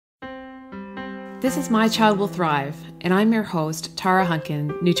This is My Child Will Thrive, and I'm your host, Tara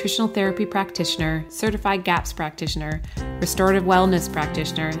Hunkin, nutritional therapy practitioner, certified GAPS practitioner, restorative wellness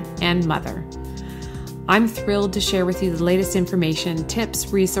practitioner, and mother. I'm thrilled to share with you the latest information,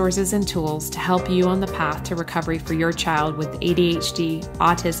 tips, resources, and tools to help you on the path to recovery for your child with ADHD,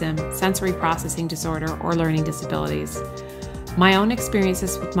 autism, sensory processing disorder, or learning disabilities. My own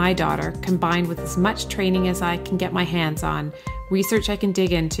experiences with my daughter, combined with as much training as I can get my hands on, research I can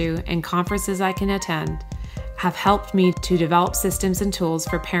dig into, and conferences I can attend, have helped me to develop systems and tools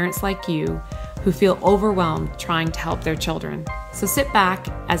for parents like you who feel overwhelmed trying to help their children. So sit back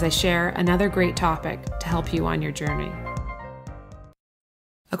as I share another great topic to help you on your journey.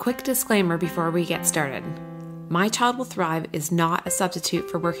 A quick disclaimer before we get started. My Child Will Thrive is not a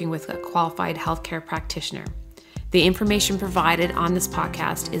substitute for working with a qualified healthcare practitioner. The information provided on this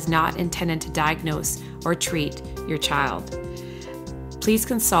podcast is not intended to diagnose or treat your child. Please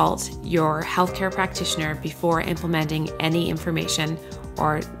consult your healthcare practitioner before implementing any information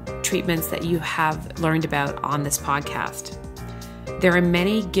or treatments that you have learned about on this podcast. There are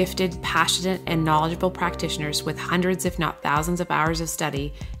many gifted, passionate, and knowledgeable practitioners with hundreds, if not thousands, of hours of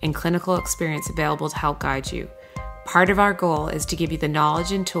study and clinical experience available to help guide you. Part of our goal is to give you the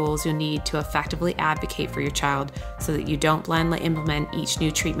knowledge and tools you'll need to effectively advocate for your child so that you don't blindly implement each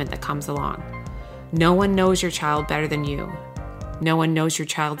new treatment that comes along. No one knows your child better than you. No one knows your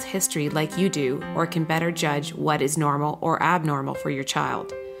child's history like you do or can better judge what is normal or abnormal for your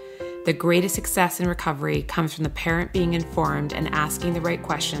child. The greatest success in recovery comes from the parent being informed and asking the right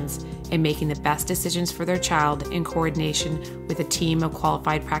questions and making the best decisions for their child in coordination with a team of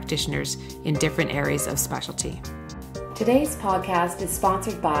qualified practitioners in different areas of specialty. Today's podcast is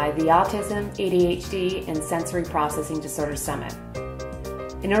sponsored by the Autism, ADHD, and Sensory Processing Disorder Summit.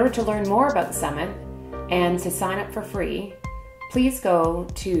 In order to learn more about the summit and to sign up for free, please go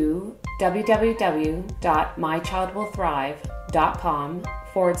to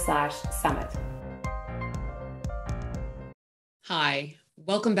www.mychildwillthrive.com/summit. Hi,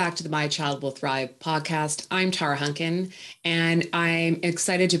 welcome back to the My Child Will Thrive podcast. I'm Tara Hunkin, and I'm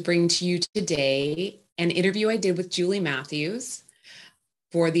excited to bring to you today an interview I did with Julie Matthews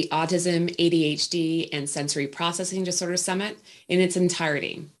for the Autism, ADHD, and Sensory Processing Disorder Summit in its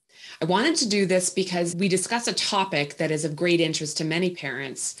entirety. I wanted to do this because we discuss a topic that is of great interest to many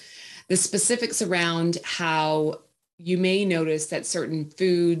parents, the specifics around how you may notice that certain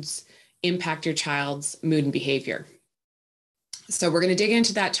foods impact your child's mood and behavior. So we're going to dig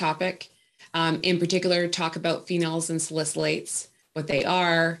into that topic, in particular, talk about phenols and salicylates, what they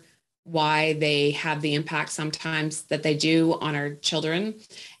are, why they have the impact sometimes that they do on our children,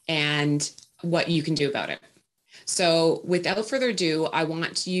 and what you can do about it. So without further ado, I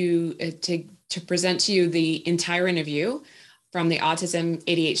want you to present to you the entire interview from the Autism,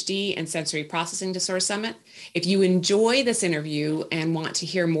 ADHD, and Sensory Processing Disorder Summit. If you enjoy this interview and want to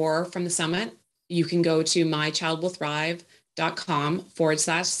hear more from the summit, you can go to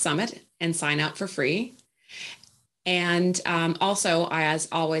mychildwillthrive.com/summit and sign up for free. And also, as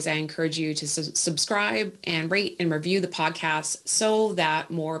always, I encourage you to subscribe and rate and review the podcast so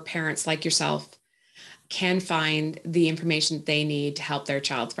that more parents like yourself can find the information they need to help their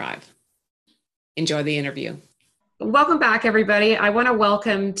child thrive. Enjoy the interview. Welcome back, everybody. I want to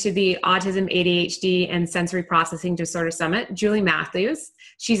welcome to the Autism, ADHD, and Sensory Processing Disorder Summit, Julie Matthews.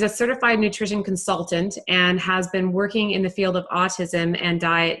 She's a certified nutrition consultant and has been working in the field of autism and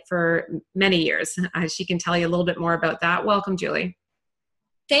diet for many years. She can tell you a little bit more about that. Welcome, Julie.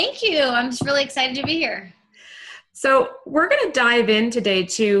 Thank you. I'm just really excited to be here. So we're going to dive in today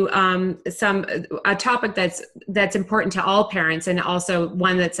to a topic that's important to all parents, and also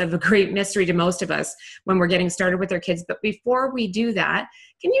one that's of a great mystery to most of us when we're getting started with our kids. But before we do that,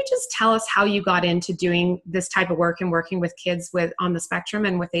 can you just tell us how you got into doing this type of work and working with kids on the spectrum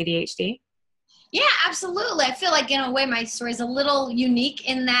and with ADHD? Yeah, absolutely. I feel like in a way my story is a little unique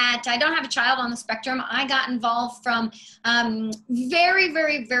in that I don't have a child on the spectrum. I got involved from very,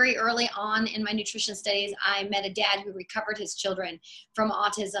 very, very early on in my nutrition studies. I met a dad who recovered his children from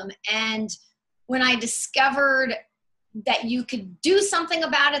autism. And when I discovered that you could do something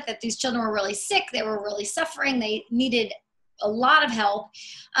about it, that these children were really sick, they were really suffering, they needed a lot of help.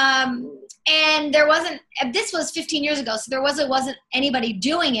 And this was 15 years ago, so there wasn't anybody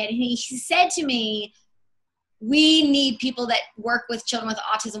doing it. And he said to me, we need people that work with children with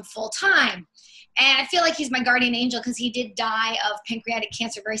autism full time. And I feel like he's my guardian angel because he did die of pancreatic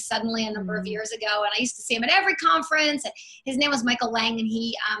cancer very suddenly a number of years ago. And I used to see him at every conference. His name was Michael Lang, and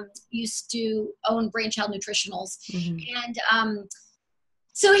he used to own Brainchild Nutritionals. And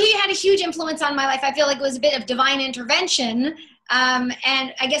so he had a huge influence on my life. I feel like it was a bit of divine intervention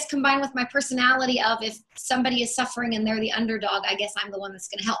And I guess combined with my personality of if somebody is suffering and they're the underdog, I guess I'm the one that's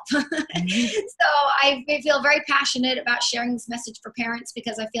going to help. So I feel very passionate about sharing this message for parents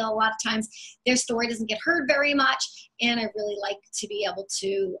because I feel a lot of times their story doesn't get heard very much. And I really like to be able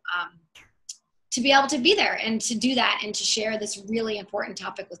to be there and to do that and to share this really important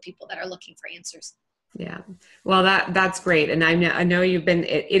topic with people that are looking for answers. Yeah. Well, that's great. And I know you've been,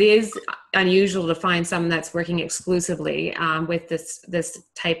 it is unusual to find someone that's working exclusively with this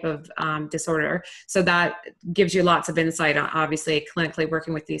type of disorder. So that gives you lots of insight on obviously clinically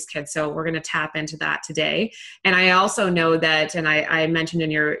working with these kids. So we're going to tap into that today. And I also know that, and I mentioned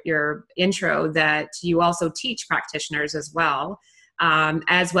in your intro that you also teach practitioners as well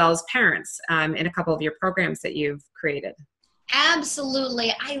as parents in a couple of your programs that you've created.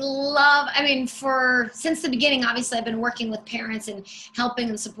 Absolutely. Since the beginning, obviously I've been working with parents and helping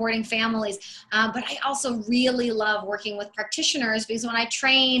and supporting families. But I also really love working with practitioners because when I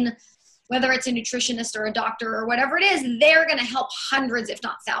train, whether it's a nutritionist or a doctor or whatever it is, they're going to help hundreds, if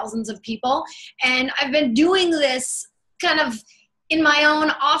not thousands of people. And I've been doing this kind of in my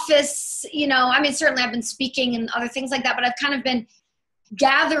own office, certainly I've been speaking and other things like that, but I've kind of been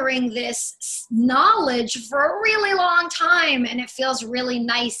gathering this knowledge for a really long time. And it feels really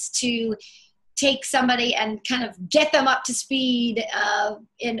nice to take somebody and kind of get them up to speed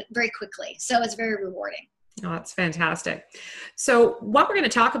very quickly. So it's very rewarding. Oh, that's fantastic. So what we're going to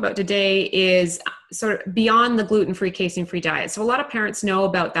talk about today is sort of beyond the gluten-free, casein-free diet. So a lot of parents know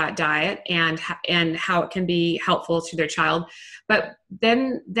about that diet and how it can be helpful to their child, but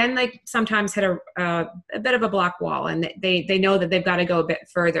then they sometimes hit a bit of a black wall, and they know that they've got to go a bit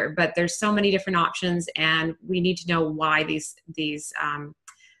further. But there's so many different options, and we need to know why these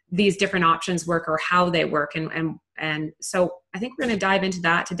different options work or how they work, and so I think we're going to dive into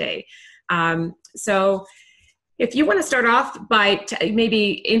that today. So if you want to start off by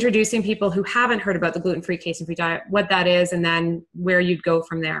maybe introducing people who haven't heard about the gluten-free, casein-free diet, what that is, and then where you'd go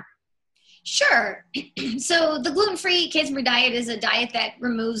from there. Sure. So the gluten-free, casein-free diet is a diet that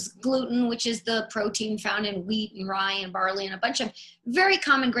removes gluten, which is the protein found in wheat and rye and barley and a bunch of very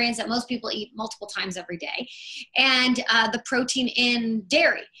common grains that most people eat multiple times every day, and the protein in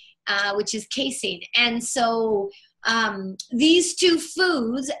dairy, which is casein. And so these two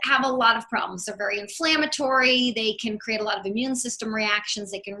foods have a lot of problems. They're very inflammatory. They can create a lot of immune system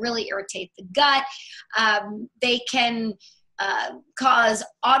reactions. They can really irritate the gut. They can cause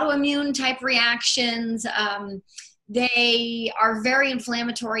autoimmune type reactions. They are very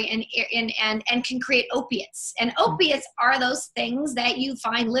inflammatory and can create opiates. And opiates are those things that you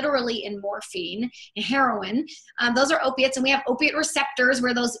find literally in morphine and heroin. Those are opiates, and we have opiate receptors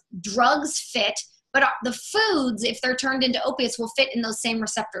where those drugs fit. But the foods, if they're turned into opiates, will fit in those same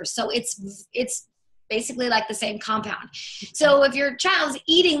receptors. So it's basically like the same compound. So if your child's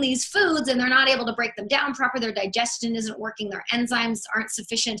eating these foods and they're not able to break them down properly, their digestion isn't working, their enzymes aren't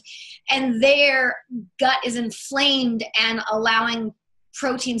sufficient, and their gut is inflamed and allowing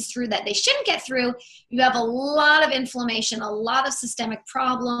proteins through that they shouldn't get through, you have a lot of inflammation, a lot of systemic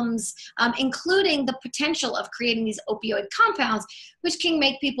problems, including the potential of creating these opioid compounds, which can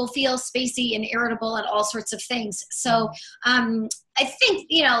make people feel spacey and irritable and all sorts of things. So I think,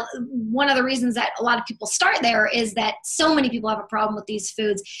 one of the reasons that a lot of people start there is that so many people have a problem with these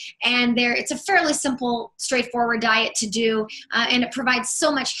foods, and it's a fairly simple, straightforward diet to do, and it provides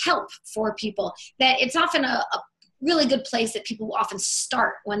so much help for people that it's often a really good place that people often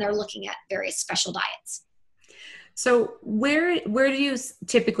start when they're looking at various special diets. So where do you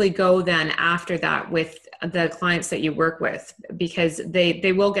typically go then after that with the clients that you work with? Because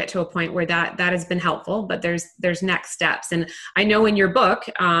they will get to a point where that has been helpful, but there's next steps. And I know in your book,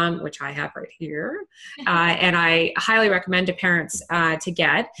 which I have right here, and I highly recommend to parents to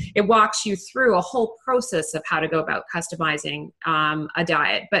get, it walks you through a whole process of how to go about customizing a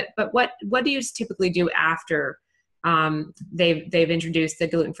diet. But what do you typically do after they've introduced the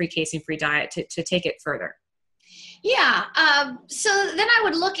gluten-free, casein-free diet to take it further? Yeah. So then I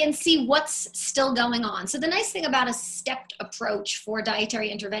would look and see what's still going on. So the nice thing about a stepped approach for dietary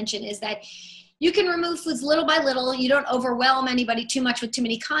intervention is that you can remove foods little by little. You don't overwhelm anybody too much with too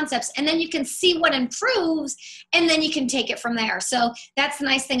many concepts, and then you can see what improves, and then you can take it from there. So that's the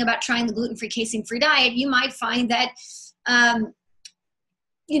nice thing about trying the gluten-free, casein-free diet. You might find that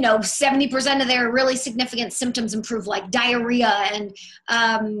 70% of their really significant symptoms improve, like diarrhea and,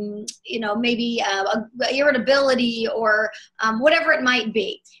 maybe irritability or whatever it might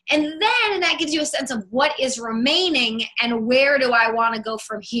be. And then that gives you a sense of what is remaining and where do I want to go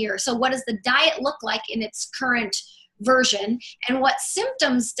from here. So what does the diet look like in its current version, and what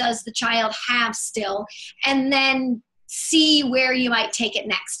symptoms does the child have still? And then see where you might take it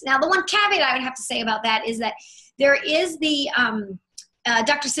next. Now, the one caveat I would have to say about that is that there is the,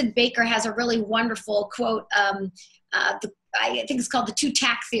 Dr. Sid Baker has a really wonderful quote, I think it's called the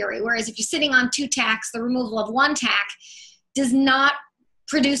 2-tack theory, whereas if you're sitting on 2 tacks, the removal of 1 tack does not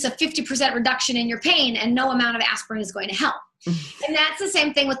produce a 50% reduction in your pain, and no amount of aspirin is going to help. And that's the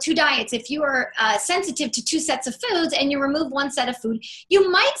same thing with 2 diets. If you are sensitive to 2 sets of foods and you remove 1 set of food, you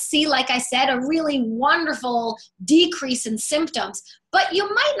might see, like I said, a really wonderful decrease in symptoms, but you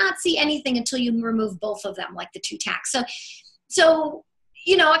might not see anything until you remove both of them, like the 2 tacks. So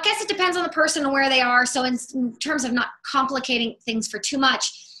you know, I guess it depends on the person and where they are. So in terms of not complicating things for too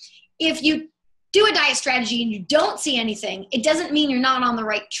much, if you do a diet strategy and you don't see anything, it doesn't mean you're not on the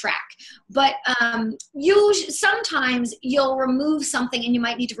right track. But sometimes you'll remove something and you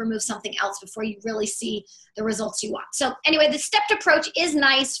might need to remove something else before you really see the results you want. So anyway, the stepped approach is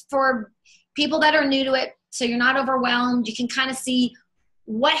nice for people that are new to it, so you're not overwhelmed. You can kind of see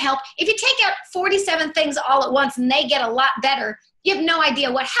what helped. If you take out 47 things all at once and they get a lot better, you have no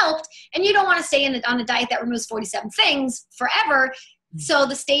idea what helped, and you don't want to stay on a diet that removes 47 things forever. So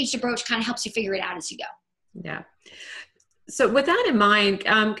the staged approach kind of helps you figure it out as you go. Yeah. So with that in mind,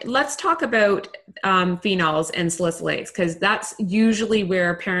 let's talk about phenols and salicylates, because that's usually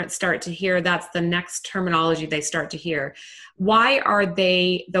where parents start to hear, that's the next terminology they start to hear. Why are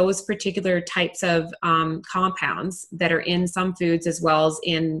they those particular types of compounds that are in some foods, as well as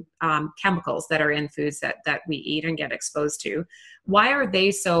in chemicals that are in foods that we eat and get exposed to? Why are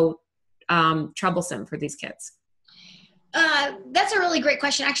they so troublesome for these kids? That's a really great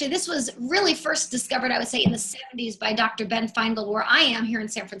question. Actually, this was really first discovered, I would say, in the 70s by Dr. Ben Feingold, where I am here in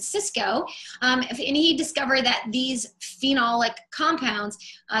San Francisco. And he discovered that these phenolic compounds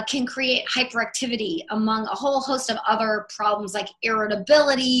can create hyperactivity among a whole host of other problems like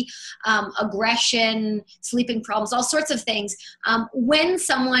irritability, aggression, sleeping problems, all sorts of things. When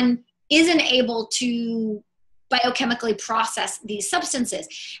someone isn't able to biochemically process these substances.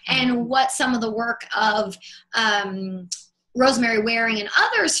 And what some of the work of Rosemary Waring and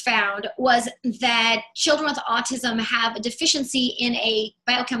others found was that children with autism have a deficiency in a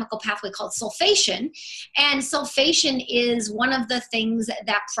biochemical pathway called sulfation. And sulfation is one of the things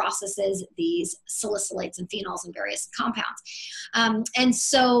that processes these salicylates and phenols and various compounds. And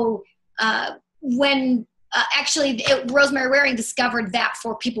so when Rosemary Waring discovered that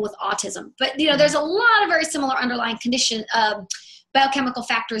for people with autism. But, you know, there's a lot of very similar underlying biochemical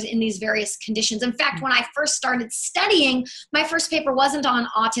factors in these various conditions. In fact, when I first started studying, my first paper wasn't on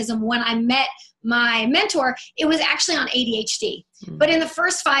autism. When I met my mentor, it was actually on ADHD. But in the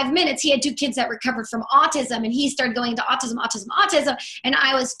first 5 minutes, he had 2 kids that recovered from autism, and he started going into autism, and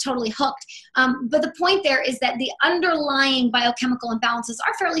I was totally hooked. But the point there is that the underlying biochemical imbalances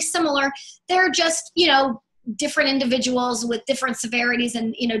are fairly similar. They're just, you know, different individuals with different severities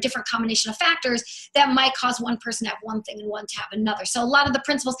and, you know, different combination of factors that might cause one person to have one thing and one to have another. So a lot of the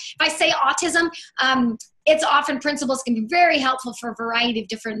principles, if I say autism, it's often principles can be very helpful for a variety of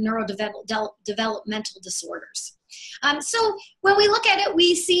different neurodevelopmental disorders. So when we look at it,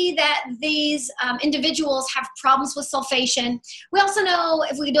 we see that these individuals have problems with sulfation. We also know,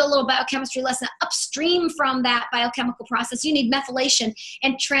 if we do a little biochemistry lesson, upstream from that biochemical process, you need methylation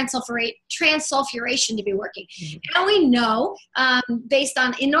and transsulfuration to be working. And we know, based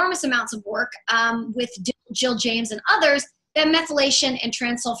on enormous amounts of work with Jill James and others, that methylation and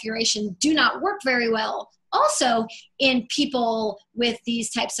transsulfuration do not work very well also in people with these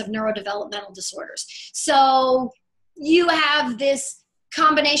types of neurodevelopmental disorders. So you have this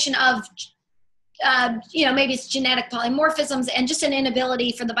combination of, you know, maybe it's genetic polymorphisms and just an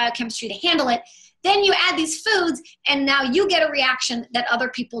inability for the biochemistry to handle it. Then you add these foods, and now you get a reaction that other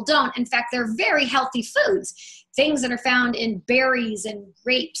people don't. In fact, they're very healthy foods, things that are found in berries and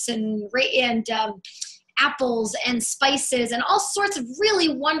grapes and apples and spices and all sorts of really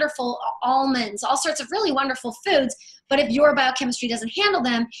wonderful almonds, all sorts of really wonderful foods. But if your biochemistry doesn't handle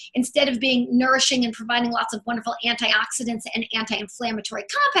them, instead of being nourishing and providing lots of wonderful antioxidants and anti-inflammatory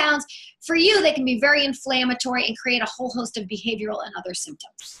compounds, for you, they can be very inflammatory and create a whole host of behavioral and other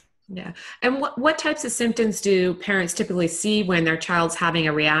symptoms. Yeah. And what types of symptoms do parents typically see when their child's having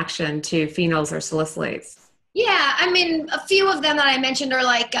a reaction to phenols or salicylates? Yeah, I mean, a few of them that I mentioned are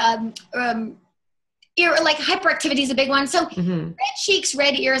like hyperactivity is a big one. So red cheeks,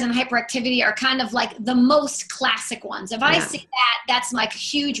 red ears, and hyperactivity are kind of like the most classic ones. If I see that, that's like a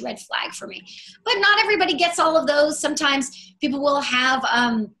huge red flag for me. But not everybody gets all of those. Sometimes people will have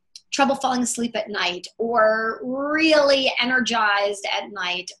trouble falling asleep at night, or really energized at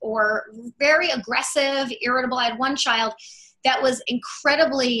night, or very aggressive, irritable. I had one child that was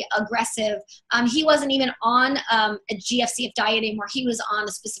incredibly aggressive. He wasn't even on a GFCF diet anymore. He was on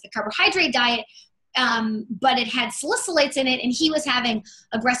a specific carbohydrate diet, but it had salicylates in it, and he was having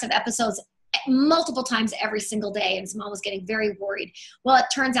aggressive episodes multiple times every single day, and his mom was getting very worried. Well, it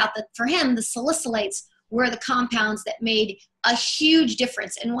turns out that for him, the salicylates were the compounds that made a huge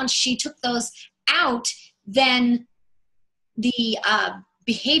difference. And once she took those out, then the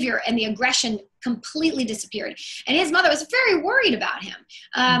behavior and the aggression completely disappeared. And his mother was very worried about him.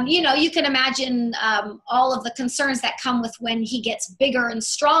 You know, you can imagine all of the concerns that come with when he gets bigger and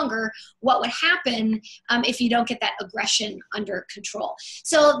stronger, what would happen if you don't get that aggression under control.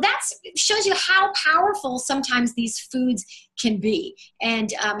 So that shows you how powerful sometimes these foods can be,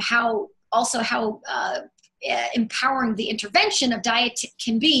 and how empowering the intervention of diet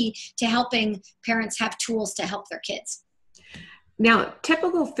can be to helping parents have tools to help their kids. Now,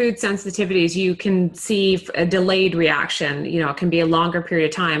 typical food sensitivities, you can see a delayed reaction. You know, it can be a longer period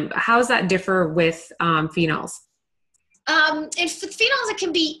of time. How does that differ with phenols? And for phenols, it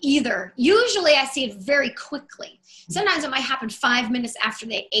can be either. Usually I see it very quickly. Sometimes it might happen 5 minutes after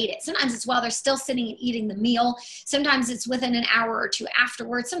they ate it. Sometimes it's while they're still sitting and eating the meal. Sometimes it's within an hour or two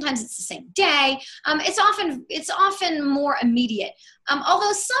afterwards. Sometimes it's the same day. It's often more immediate.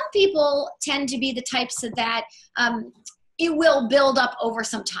 Although some people tend to be the types that it will build up over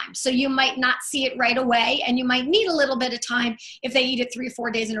some time. So you might not see it right away, and you might need a little bit of time. If they eat it 3 or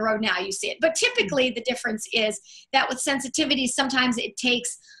 4 days in a row, now you see it. But typically the difference is that with sensitivities, sometimes it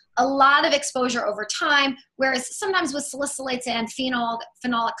takes a lot of exposure over time, whereas sometimes with salicylates and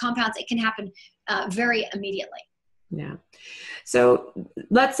phenolic compounds, it can happen very immediately. Yeah. So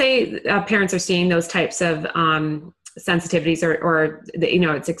let's say parents are seeing those types of sensitivities, or you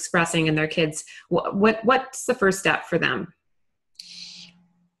know, it's expressing in their kids. What's the first step for them?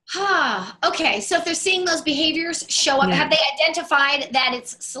 Okay. So if they're seeing those behaviors show up, have they identified that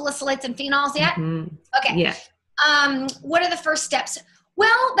it's salicylates and phenols yet? Mm-hmm. Okay. Yeah. What are the first steps?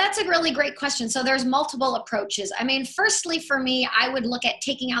 Well, that's a really great question. So there's multiple approaches. I mean, firstly, for me, I would look at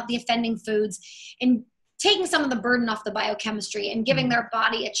taking out the offending foods and taking some of the burden off the biochemistry and giving their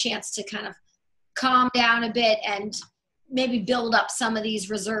body a chance to kind of calm down a bit and maybe build up some of these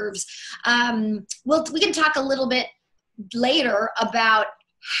reserves. We can talk a little bit later about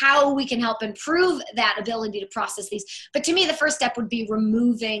how we can help improve that ability to process these. But to me, the first step would be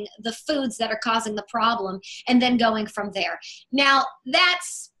removing the foods that are causing the problem and then going from there. Now,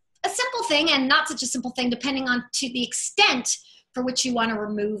 that's a simple thing and not such a simple thing depending on to the extent for which you want to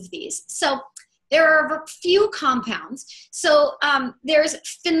remove these. So there are a few compounds. So there's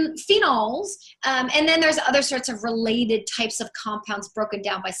phenols, and then there's other sorts of related types of compounds broken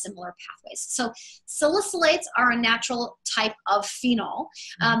down by similar pathways. So salicylates are a natural type of phenol.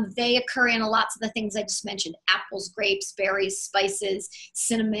 They occur in lots of the things I just mentioned: apples, grapes, berries, spices,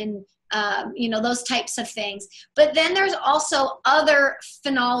 cinnamon, you know, those types of things. But then there's also other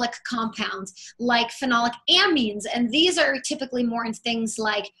phenolic compounds like phenolic amines, and these are typically more in things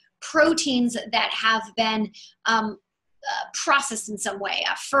like proteins that have been processed in some way,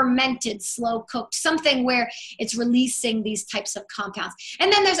 fermented, slow cooked, something where it's releasing these types of compounds.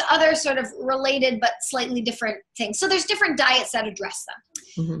 And then there's other sort of related but slightly different things. So there's different diets that address them.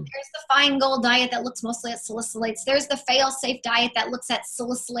 There's the Feingold diet that looks mostly at salicylates. There's the fail-safe diet that looks at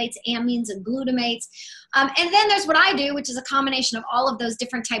salicylates, amines, and glutamates. And then there's what I do, which is a combination of all of those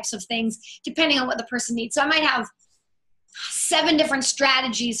different types of things, depending on what the person needs. So I might have 7 different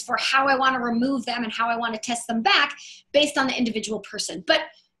strategies for how I want to remove them and how I want to test them back based on the individual person. But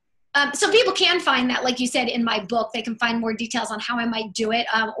so people can find that, like you said, in my book. They can find more details on how I might do it,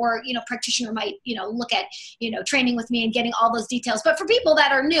 or, you know, practitioner might, you know, look at, you know, training with me and getting all those details. But for people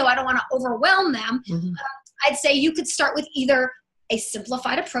that are new, I don't want to overwhelm them. I'd say you could start with either a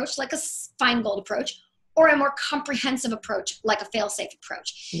simplified approach, like a Feingold approach, or a more comprehensive approach, like a fail-safe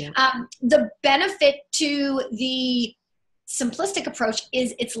approach. The benefit to the simplistic approach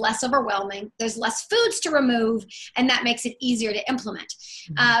is it's less overwhelming. There's less foods to remove, and that makes it easier to implement.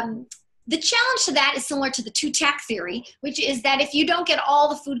 The challenge to that is similar to the 2-tack theory, which is that if you don't get all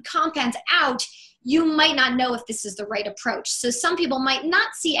the food compounds out, you might not know if this is the right approach. So some people might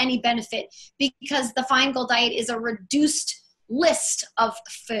not see any benefit because the Feingold diet is a reduced list of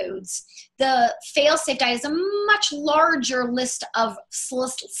foods. The fail-safe diet is a much larger list of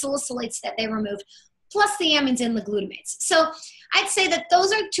salicylates that they remove, plus the amines and the glutamates. So I'd say that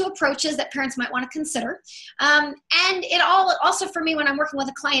those are 2 approaches that parents might want to consider. And it also, for me, when I'm working with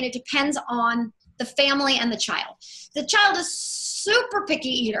a client, it depends on the family and the child. The child is super picky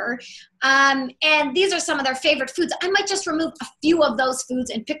eater, and these are some of their favorite foods, I might just remove a few of those foods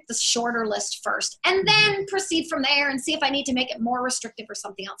and pick the shorter list first, and then proceed from there and see if I need to make it more restrictive or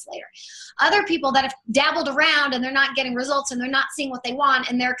something else later. Other people that have dabbled around and they're not getting results and they're not seeing what they want,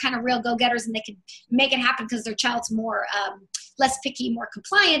 and they're kind of real go-getters and they can make it happen because their child's more less picky, more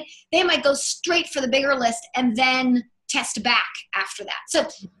compliant, they might go straight for the bigger list and then test back after that. So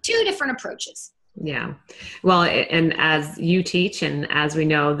 2 different approaches. Yeah. Well, and as you teach, and as we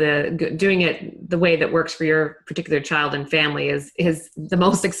know, doing it the way that works for your particular child and family is the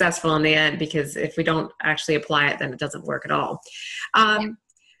most successful in the end, because if we don't actually apply it, then it doesn't work at all.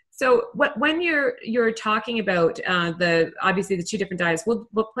 So when you're talking about obviously the 2 different diets, we'll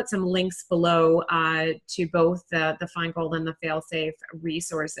put some links below to both the Feingold and the Failsafe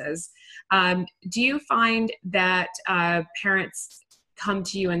resources. Do you find that parents come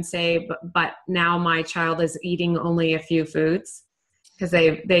to you and say, but now my child is eating only a few foods because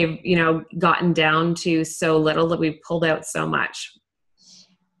they've gotten down to so little that we've pulled out so much?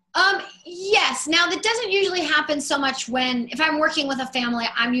 Yes. Now that doesn't usually happen so much if I'm working with a family,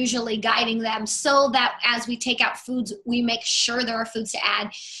 I'm usually guiding them so that as we take out foods, we make sure there are foods to add.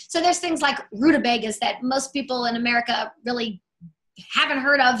 So there's things like rutabagas that most people in America really haven't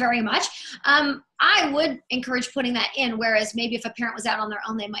heard of very much. I would encourage putting that in, whereas maybe if a parent was out on their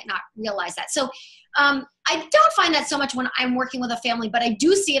own, they might not realize that. So I don't find that so much when I'm working with a family, but I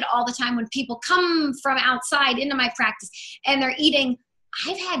do see it all the time when people come from outside into my practice and they're eating.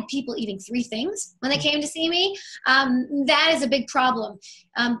 I've had people eating 3 things when they came to see me. That is a big problem.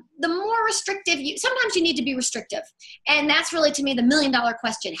 The more restrictive sometimes you need to be restrictive. And that's really, to me, the $1 million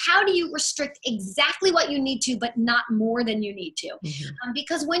question. How do you restrict exactly what you need to, but not more than you need to?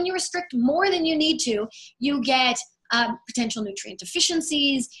 Because when you restrict more than you need to, you get potential nutrient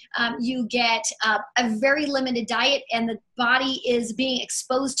deficiencies, you get a very limited diet, and the body is being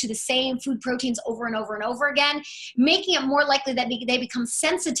exposed to the same food proteins over and over and over again, making it more likely that they become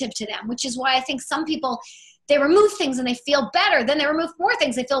sensitive to them, which is why I think some people, they remove things and they feel better, then they remove more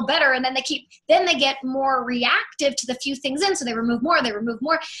things, they feel better, and then they get more reactive to the few things in, so they remove more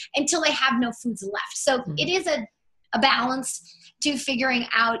until they have no foods left. So it is a balance to figuring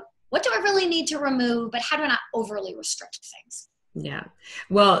out, what do I really need to remove, but how do I not overly restrict things? Yeah.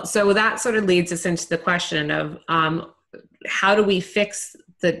 Well, so that sort of leads us into the question of how do we fix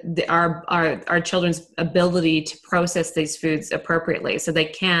our children's ability to process these foods appropriately so they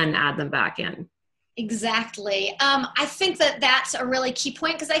can add them back in? Exactly. I think that's a really key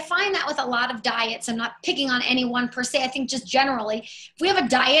point, because I find that with a lot of diets, I'm not picking on any one per se, I think just generally, if we have a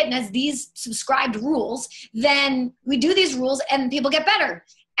diet and has these subscribed rules, then we do these rules and people get better.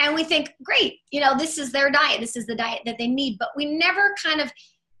 And we think, great, this is their diet. This is the diet that they need. But we never kind of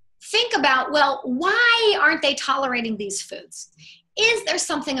think about, well, why aren't they tolerating these foods? Is there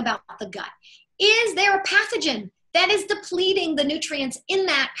something about the gut? Is there a pathogen that is depleting the nutrients in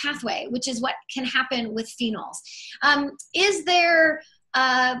that pathway, which is what can happen with phenols? Is there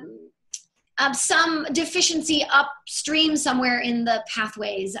some deficiency upstream somewhere in the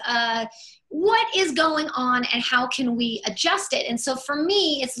pathways? What is going on and how can we adjust it? And so for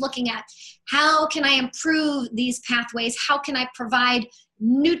me, it's looking at, how can I improve these pathways? How can I provide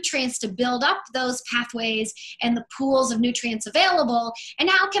nutrients to build up those pathways and the pools of nutrients available? And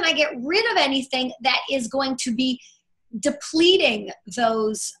how can I get rid of anything that is going to be depleting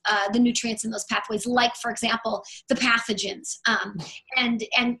those the nutrients in those pathways, like, for example, the pathogens, and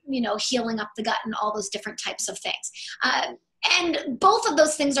healing up the gut and all those different types of things. And both of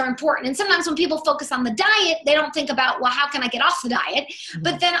those things are important. And sometimes when people focus on the diet, they don't think about, well, how can I get off the diet?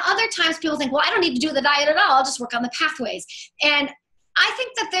 But then other times people think, well, I don't need to do the diet at all. I'll just work on the pathways. And I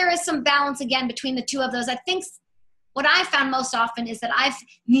think that there is some balance, again, between the 2 of those. I think what I found most often is that I've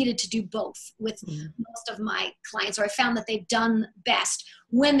needed to do both with most of my clients, or I found that they've done best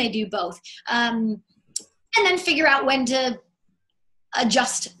when they do both. And then figure out when to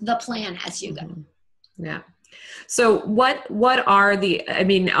adjust the plan as you go. Yeah. So what are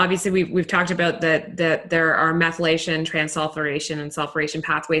obviously we've talked about that there are methylation, transsulfuration, and sulfuration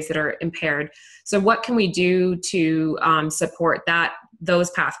pathways that are impaired. So what can we do to support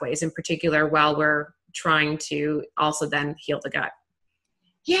those pathways in particular while we're trying to also then heal the gut?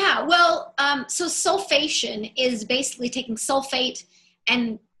 Yeah, well, so sulfation is basically taking sulfate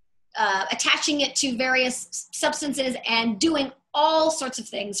and attaching it to various substances and doing all sorts of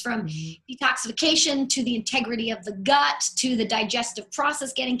things, from detoxification to the integrity of the gut, to the digestive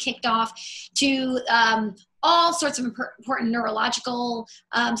process getting kicked off, to all sorts of important neurological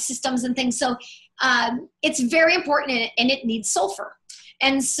systems and things. So it's very important, and it needs sulfur.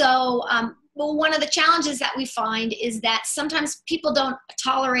 And so well, one of the challenges that we find is that sometimes people don't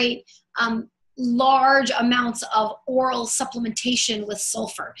tolerate large amounts of oral supplementation with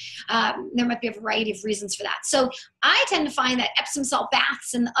sulfur. There might be a variety of reasons for that. So I tend to find that Epsom salt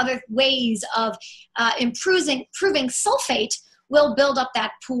baths and other ways of improving sulfate will build up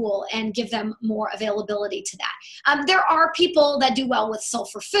that pool and give them more availability to that. There are people that do well with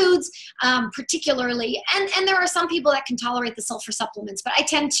sulfur foods, particularly, and there are some people that can tolerate the sulfur supplements, but I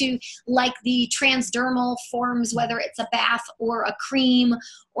tend to like the transdermal forms, whether it's a bath or a cream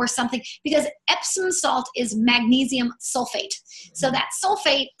or something, because Epsom salt is magnesium sulfate. So that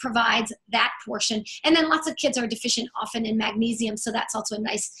sulfate provides that portion. And then lots of kids are deficient often in magnesium, so that's also a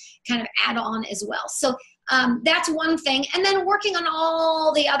nice kind of add-on as well. So that's one thing. And then working on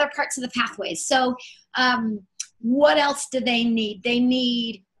all the other parts of the pathways. So what else do they need? They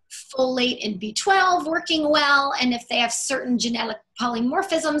need folate and B12 working well. And if they have certain genetic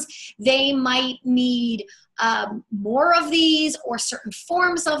polymorphisms, they might need more of these or certain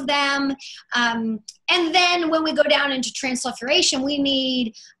forms of them. And then when we go down into transsulfuration, we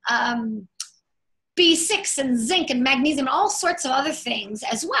need B6 and zinc and magnesium, all sorts of other things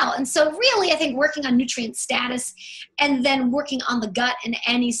as well. And so really, I think working on nutrient status and then working on the gut and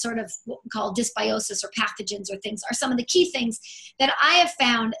any sort of what we call dysbiosis or pathogens or things are some of the key things that I have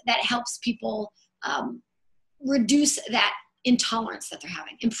found that helps people reduce that intolerance that they're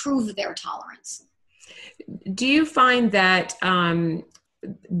having, improve their tolerance. Do you find that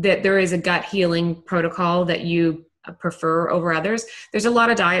that there is a gut healing protocol that you prefer over others? There's a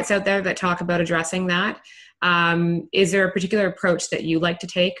lot of diets out there that talk about addressing that. Is there a particular approach that you like to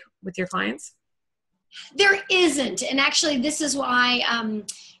take with your clients? There isn't. And actually, this is why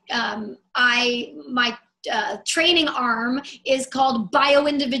my training arm is called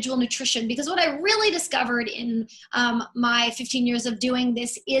bio-individual nutrition, because what I really discovered in my 15 years of doing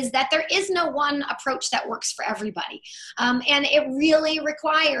this is that there is no one approach that works for everybody. And it really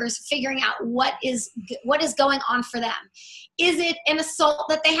requires figuring out what is going on for them. Is it an assault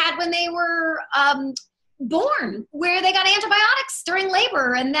that they had when they were born, where they got antibiotics during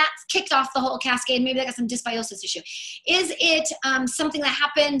labor and that kicked off the whole cascade? Maybe they got some dysbiosis issue. Is it something that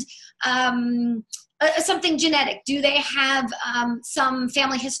happened something genetic? Do they have some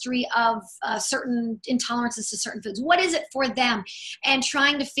family history of certain intolerances to certain foods? What is it for them? And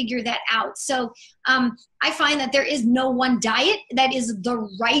trying to figure that out. So I find that there is no one diet that is the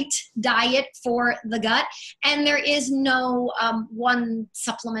right diet for the gut. And there is no one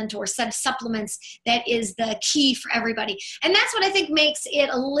supplement or set of supplements that is the key for everybody. And that's what I think makes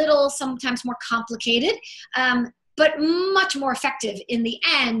it a little sometimes more complicated. But much more effective in the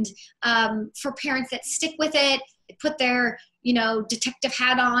end for parents that stick with it, put their, detective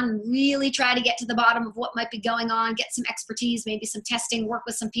hat on and really try to get to the bottom of what might be going on, get some expertise, maybe some testing, work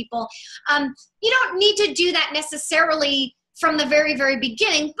with some people. You don't need to do that necessarily from the very, very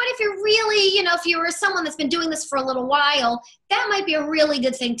beginning. But if you're really, if you were someone that's been doing this for a little while, that might be a really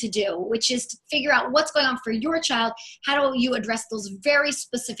good thing to do, which is to figure out what's going on for your child. How do you address those very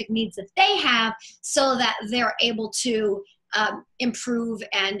specific needs that they have so that they're able to improve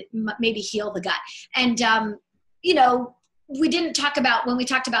and maybe heal the gut? And, we didn't talk about, when we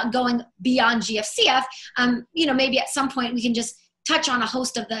talked about going beyond GFCF, maybe at some point we can just touch on a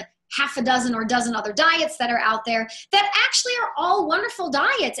host of the half a dozen or dozen other diets that are out there that actually are all wonderful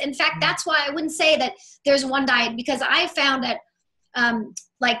diets. In fact, that's why I wouldn't say that there's one diet, because I found that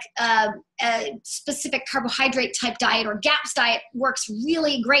a specific carbohydrate type diet or GAPS diet works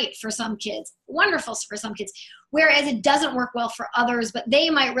really great for some kids, wonderful for some kids, whereas it doesn't work well for others, but they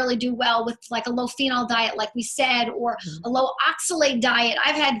might really do well with like a low phenol diet, like we said, or a low oxalate diet.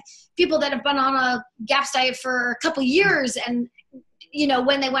 I've had people that have been on a GAPS diet for a couple years, and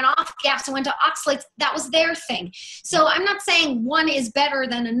when they went off GAPS and went to oxalates, that was their thing. So I'm not saying one is better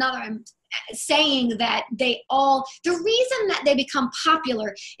than another. I'm saying that the reason that they become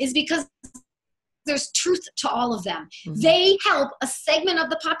popular is because there's truth to all of them. Mm-hmm. They help a segment of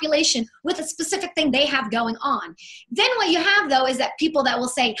the population with a specific thing they have going on. Then what you have, though, is that people that will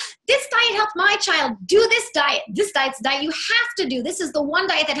say, this diet helped my child, do this diet. This diet's the diet you have to do. This is the one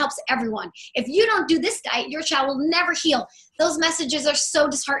diet that helps everyone. If you don't do this diet, your child will never heal. Those messages are so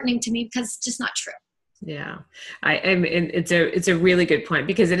disheartening to me because it's just not true. Yeah, it's a really good point,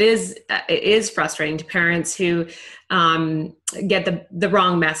 because it is frustrating to parents who get the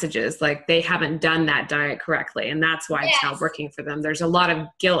wrong messages, like they haven't done that diet correctly, and that's why it's not working for them. There's a lot of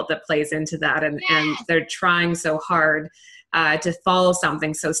guilt that plays into that, and they're trying so hard to follow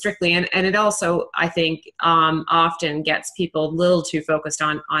something so strictly, and it also, I think, often gets people a little too focused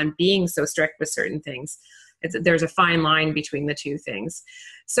on being so strict with certain things. there's a fine line between the two things.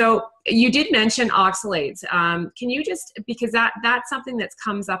 So you did mention oxalates. Can you just, because that's something that's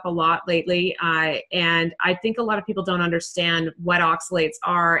comes up a lot lately, and I think a lot of people don't understand what oxalates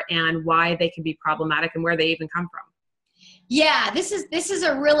are and why they can be problematic and where they even come from. Yeah, this is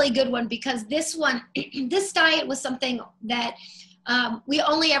a really good one, because this diet was something that we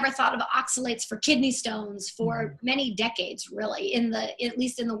only ever thought of oxalates for kidney stones for many decades, really, at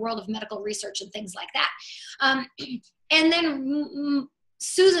least in the world of medical research and things like that. And then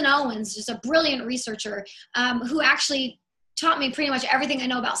Susan Owens, just a brilliant researcher, who actually taught me pretty much everything I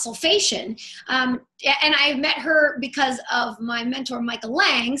know about sulfation. And I met her because of my mentor, Michael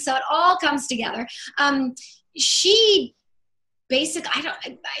Lang. So it all comes together. She basically,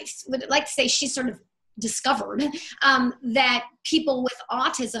 I would like to say she sort of discovered that people with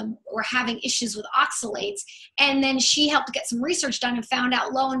autism were having issues with oxalates. And then she helped get some research done and found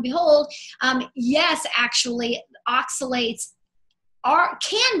out, lo and behold, yes, actually, oxalates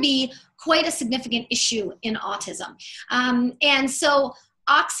can be quite a significant issue in autism. And so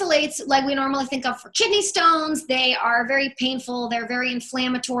oxalates, like we normally think of for kidney stones, they are very painful, they're very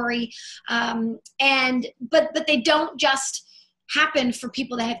inflammatory, but they don't just happen for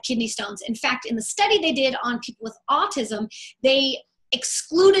people that have kidney stones. In fact, in the study they did on people with autism, they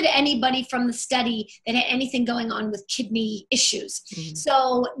excluded anybody from the study that had anything going on with kidney issues.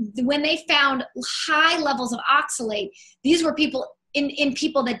 So when they found high levels of oxalate, these were people in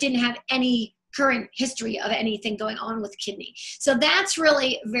people that didn't have any current history of anything going on with kidney. So that's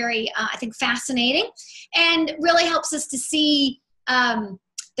really very, I think, fascinating, and really helps us to see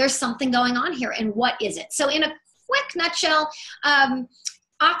there's something going on here, and what is it? So in a quick nutshell,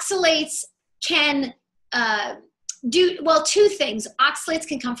 oxalates can do, well, two things. Oxalates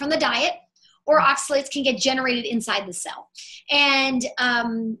can come from the diet, or oxalates can get generated inside the cell. And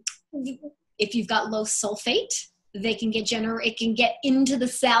if you've got low sulfate, they can it can get into the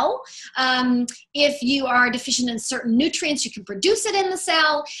cell. If you are deficient in certain nutrients, you can produce it in the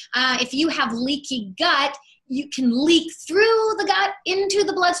cell. If you have leaky gut, you can leak through the gut into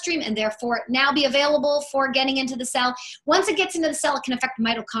the bloodstream, and therefore now be available for getting into the cell. Once it gets into the cell, it can affect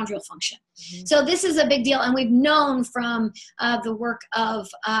mitochondrial function. So this is a big deal, and we've known from the work of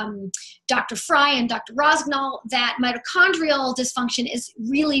Dr. Fry and Dr. Rosgnall that mitochondrial dysfunction is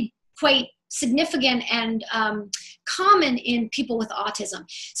really quite significant and common in people with autism.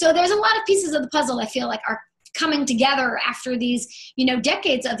 So there's a lot of pieces of the puzzle I feel like are coming together after these,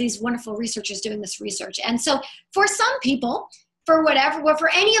 decades of these wonderful researchers doing this research. And so for some people, for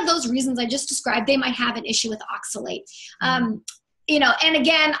any of those reasons I just described, they might have an issue with oxalate. And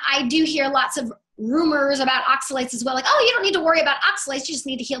again, I do hear lots of rumors about oxalates as well. Like, oh, you don't need to worry about oxalates. You just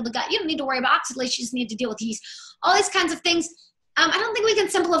need to heal the gut. You don't need to worry about oxalates. You just need to deal with yeast. All these kinds of things. I don't think we can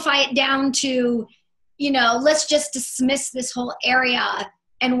simplify it down to, let's just dismiss this whole area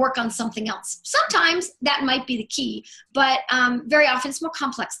and work on something else. Sometimes that might be the key, but very often it's more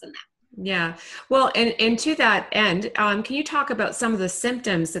complex than that. Yeah. Well, and to that end, can you talk about some of the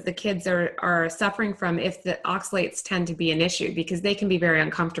symptoms that the kids are suffering from if the oxalates tend to be an issue, because they can be very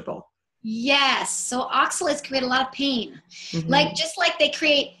uncomfortable? Yes. So oxalates create a lot of pain. Just like they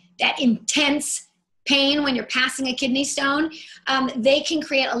create that intense pain when you're passing a kidney stone, they can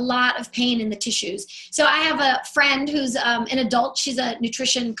create a lot of pain in the tissues. So I have a friend who's an adult. She's a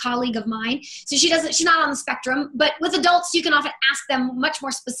nutrition colleague of mine. So she's not on the spectrum, but with adults, you can often ask them much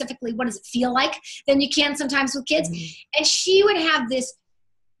more specifically, what does it feel like, than you can sometimes with kids. And she would have this,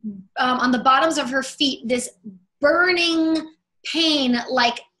 on the bottoms of her feet, this burning pain,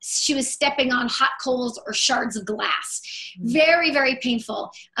 like she was stepping on hot coals or shards of glass. Very, very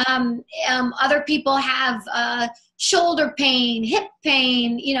painful. Other people have shoulder pain, hip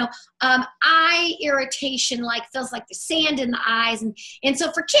pain, eye irritation, like feels like there's sand in the eyes. And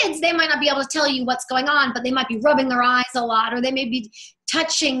so for kids, they might not be able to tell you what's going on, but they might be rubbing their eyes a lot, or they may be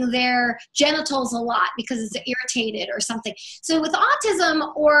touching their genitals a lot because it's irritated or something. So with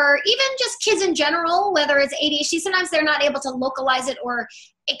autism, or even just kids in general, whether it's ADHD, sometimes they're not able to localize it or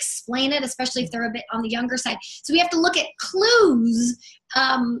explain it, especially if they're a bit on the younger side. So we have to look at clues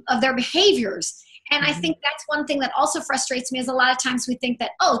of their behaviors. And I think that's one thing that also frustrates me, is a lot of times we think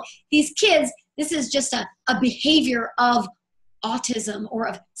that, oh, these kids, this is just a behavior of autism or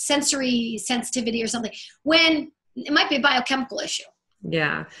of sensory sensitivity or something, when it might be a biochemical issue.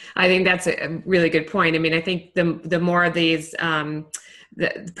 Yeah, I think that's a really good point. I mean, I think the more of these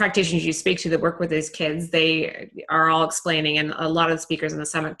the practitioners you speak to that work with these kids, they are all explaining, and a lot of the speakers in the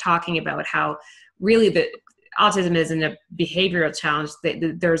summit talking about how really autism isn't a behavioral challenge.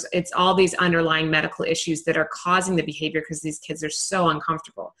 It's all these underlying medical issues that are causing the behavior because these kids are so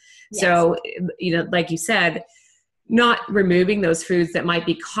uncomfortable. Yes. So, like you said, not removing those foods that might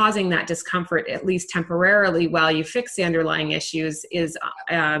be causing that discomfort, at least temporarily, while you fix the underlying issues is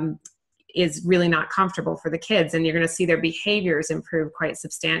really not comfortable for the kids. And you're going to see their behaviors improve quite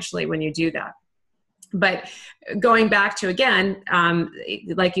substantially when you do that. But going back to, again,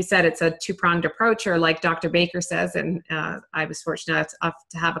 like you said, it's a two-pronged approach, or like Dr. Baker says, and I was fortunate enough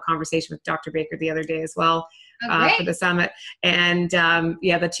to have a conversation with Dr. Baker the other day as well for the summit. And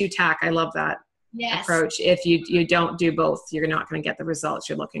the two-tack, I love that approach. If you don't do both, you're not going to get the results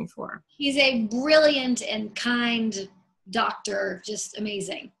you're looking for. He's a brilliant and kind doctor, just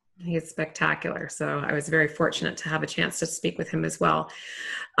amazing. He is spectacular. So I was very fortunate to have a chance to speak with him as well.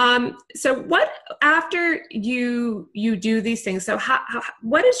 So what, after you do these things, so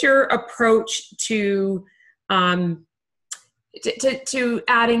what is your approach to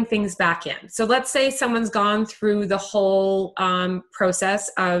adding things back in? So let's say someone's gone through the whole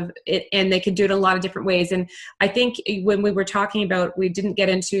process of it, and they could do it in a lot of different ways. And I think when we were talking about, we didn't get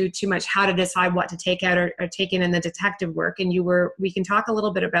into too much how to decide what to take out or take in the detective work. And we can talk a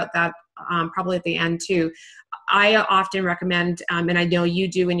little bit about that probably at the end too. I often recommend, and I know you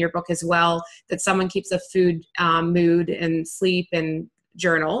do in your book as well, that someone keeps a food, mood, and sleep and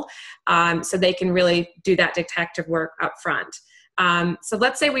journal, so they can really do that detective work up front. So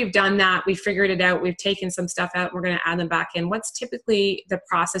let's say we've done that, we figured it out, we've taken some stuff out, we're going to add them back in. What's typically the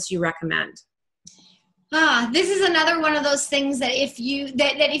process you recommend? This is another one of those things that if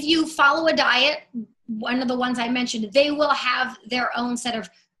you follow a diet, one of the ones I mentioned, they will have their own set of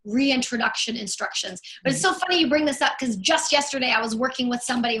reintroduction instructions. But it's so funny you bring this up, because just yesterday I was working with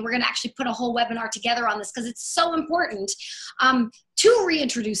somebody. We're going to actually put a whole webinar together on this, because it's so important to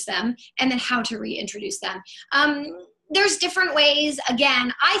reintroduce them, and then how to reintroduce them. There's different ways.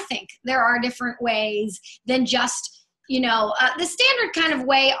 Again, I think there are different ways than just, the standard kind of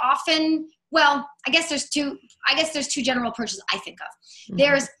way often. Well, I guess there's two general approaches I think of. Mm-hmm.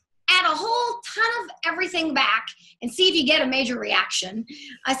 There's add a whole ton of everything back and see if you get a major reaction.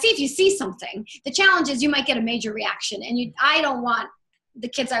 See if you see something. The challenge is you might get a major reaction, and I don't want the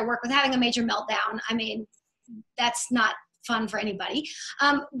kids I work with having a major meltdown. I mean, that's not fun for anybody.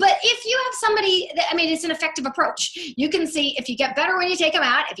 But if you have somebody, it's an effective approach. You can see if you get better when you take them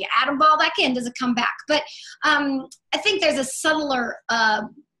out. If you add them all back in, does it come back? But I think there's a subtler,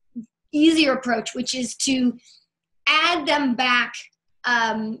 easier approach, which is to add them back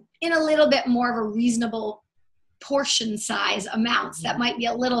in a little bit more of a reasonable portion size amounts that might be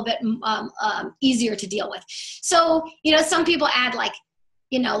a little bit easier to deal with. So, some people add like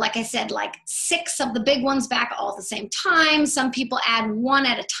I said, like 6 of the big ones back all at the same time. Some people add 1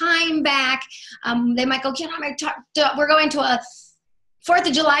 at a time back. They might go, we're going to a 4th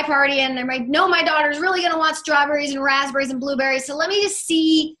of July party, and they might know my daughter's really going to want strawberries and raspberries and blueberries. So let me just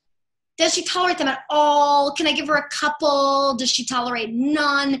see, does she tolerate them at all? Can I give her a couple? Does she tolerate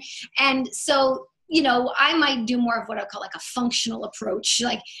none? And so, I might do more of what I call like a functional approach.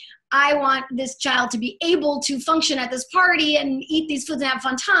 Like, I want this child to be able to function at this party and eat these foods and have a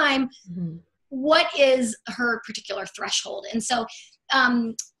fun time. Mm-hmm. What is her particular threshold? And so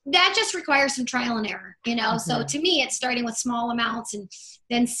that just requires some trial and error, Mm-hmm. So to me, it's starting with small amounts and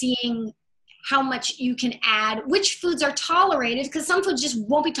then seeing how much you can add, which foods are tolerated, because some foods just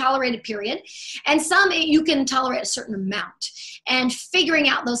won't be tolerated, period. And some you can tolerate a certain amount. And figuring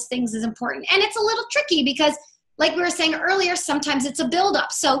out those things is important. And it's a little tricky because, like we were saying earlier, sometimes it's a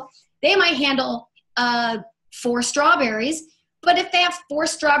buildup. So they might handle 4 strawberries, but if they have 4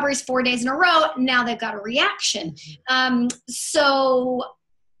 strawberries 4 days in a row, now they've got a reaction. So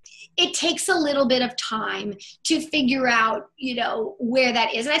it takes a little bit of time to figure out, where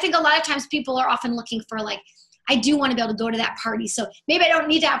that is. And I think a lot of times people are often looking for like, I do want to be able to go to that party. So maybe I don't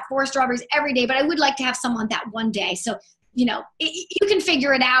need to have 4 strawberries every day, but I would like to have some on that one day. So, you can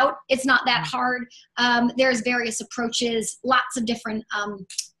figure it out. It's not that hard. There's various approaches, lots of different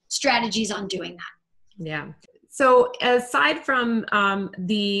strategies on doing that. Yeah. So aside from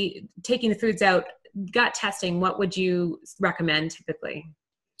the taking the foods out, gut testing, what would you recommend typically?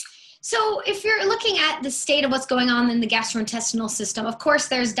 So if you're looking at the state of what's going on in the gastrointestinal system, of course,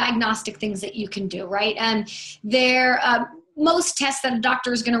 there's diagnostic things that you can do, right? And most tests that a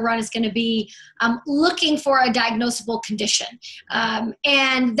doctor is going to run is going to be looking for a diagnosable condition.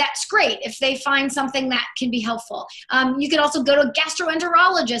 And that's great if they find something that can be helpful. You can also go to a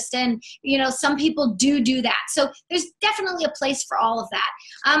gastroenterologist, and, some people do that. So there's definitely a place for all of that.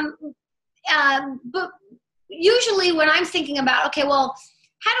 But usually when I'm thinking about, okay, well,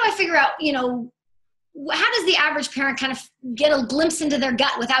 how do I figure out, how does the average parent kind of get a glimpse into their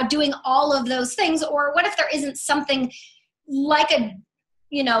gut without doing all of those things? Or what if there isn't something like a,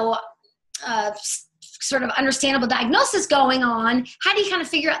 sort of understandable diagnosis going on? How do you kind of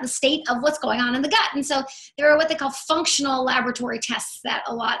figure out the state of what's going on in the gut? And so there are what they call functional laboratory tests that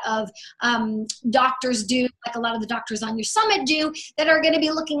a lot of doctors do, like a lot of the doctors on your summit do, that are going to be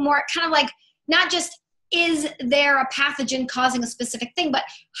looking more at kind of like not just is there a pathogen causing a specific thing, but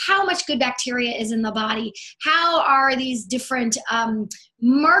how much good bacteria is in the body? How are these different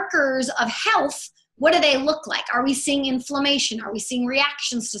markers of health? What do they look like? Are we seeing inflammation? Are we seeing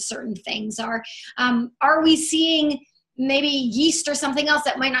reactions to certain things? Are we seeing maybe yeast or something else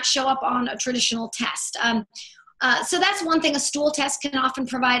that might not show up on a traditional test? So that's one thing a stool test can often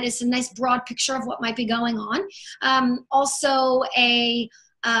provide, is a nice broad picture of what might be going on. Also, an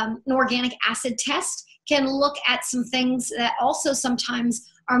organic acid test can look at some things that also sometimes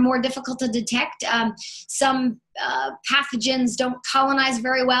are more difficult to detect. Some pathogens don't colonize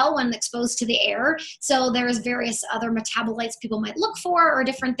very well when exposed to the air. So there's various other metabolites people might look for, or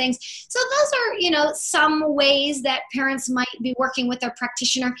different things. So those are, some ways that parents might be working with their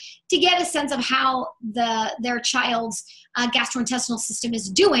practitioner to get a sense of how their child's gastrointestinal system is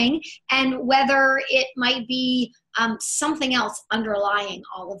doing, and whether it might be something else underlying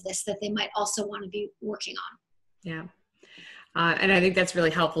all of this that they might also want to be working on. Yeah. And I think that's really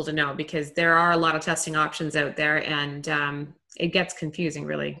helpful to know, because there are a lot of testing options out there, and it gets confusing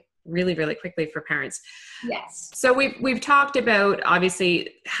really, really, really quickly for parents. Yes. So we've talked about,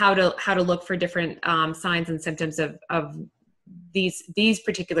 obviously, how to look for different signs and symptoms of these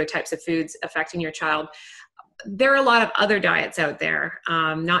particular types of foods affecting your child. There are a lot of other diets out there,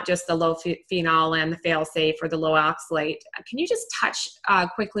 not just the low phenol and the fail-safe or the low oxalate. Can you just touch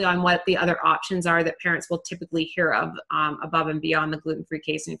quickly on what the other options are that parents will typically hear of above and beyond the gluten-free,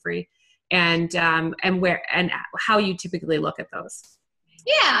 casein-free, and where and how you typically look at those?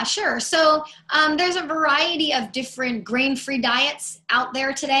 Yeah, sure. So there's a variety of different grain-free diets out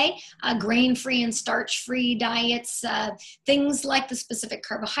there today, grain-free and starch-free diets, things like the specific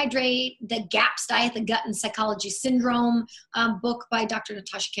carbohydrate, the GAPS diet, the Gut and Psychology Syndrome book by Dr.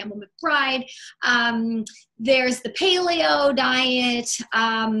 Natasha Campbell McBride. There's the paleo diet.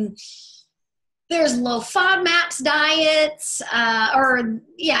 There's low FODMAPs diets,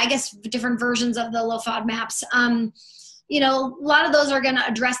 I guess different versions of the low FODMAPs. A lot of those are going to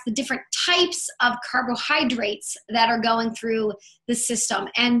address the different types of carbohydrates that are going through the system,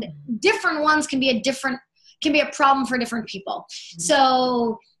 and different ones can be a problem for different people.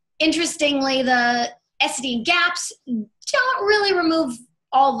 So interestingly, the SD and GAPS don't really remove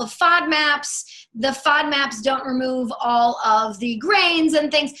all the FODMAPs. The FODMAPs don't remove all of the grains and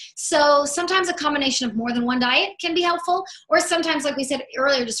things. So sometimes a combination of more than one diet can be helpful, or sometimes, like we said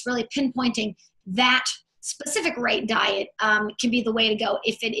earlier, just really pinpointing that specific right diet can be the way to go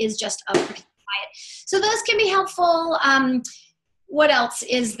if it is just a particular diet. So those can be helpful. What else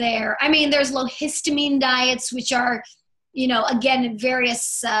is there? I mean, there's low histamine diets, which are, again,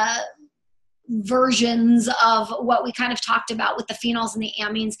 various versions of what we kind of talked about with the phenols and the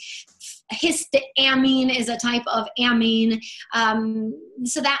amines. Histamine is a type of amine.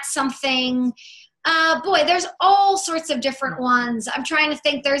 So that's something. There's all sorts of different ones. I'm trying to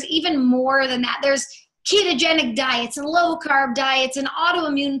think. There's even more than that. There's ketogenic diets and low carb diets and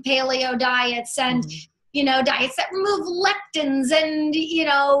autoimmune paleo diets and diets that remove lectins and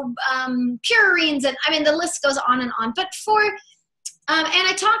purines, and I mean the list goes on and on. But and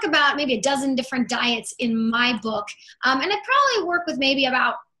I talk about maybe a dozen different diets in my book, and I probably work with maybe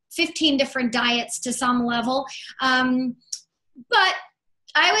about 15 different diets to some level, but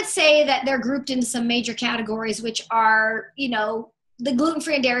I would say that they're grouped into some major categories, which are the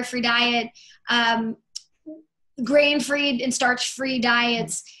gluten-free and dairy-free diet, grain-free and starch-free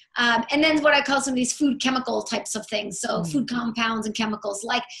diets, and then what I call some of these food chemical types of things. So food compounds and chemicals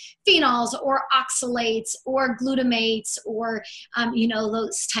like phenols or oxalates or glutamates or,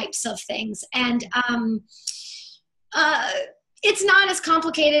 those types of things. And it's not as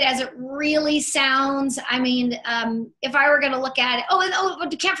complicated as it really sounds. I mean, if I were going to look at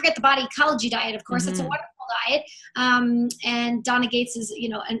it, you can't forget the body ecology diet, of course. It's a wonderful diet. And Donna Gates is,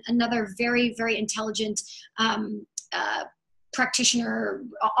 another very, very intelligent practitioner,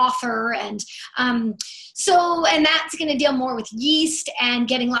 author. And and that's going to deal more with yeast and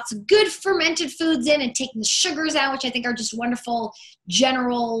getting lots of good fermented foods in and taking the sugars out, which I think are just wonderful,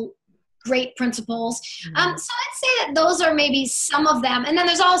 general, great principles. So I'd say that those are maybe some of them. And then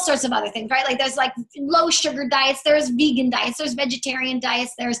there's all sorts of other things, right? Like there's like low sugar diets, there's vegan diets, there's vegetarian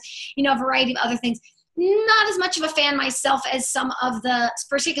diets, there's, a variety of other things. not as much of a fan myself as some of the,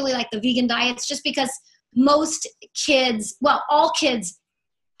 particularly like the vegan diets, just because most kids, well, all kids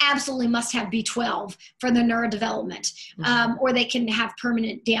absolutely must have B12 for their neurodevelopment, or they can have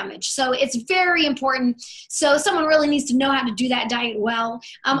permanent damage. So it's very important. So someone really needs to know how to do that diet well.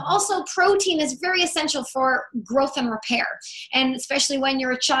 Also, protein is very essential for growth and repair. And especially when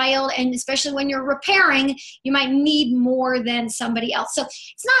you're a child, and especially when you're repairing, you might need more than somebody else. So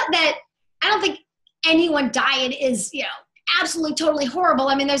it's not that, I don't think any one diet is, you know, absolutely totally horrible.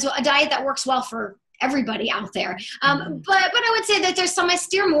 I mean, there's a diet that works well for everybody out there. But I would say that there's some I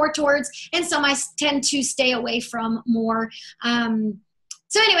steer more towards and some I tend to stay away from more.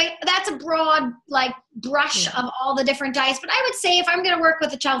 So anyway, that's a broad like brush of all the different diets. But I would say if I'm going to work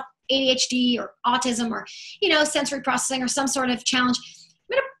with a child ADHD or autism or, you know, sensory processing or some sort of challenge,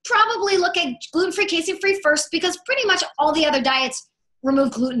 I'm going to probably look at gluten-free, casein-free first, because pretty much all the other diets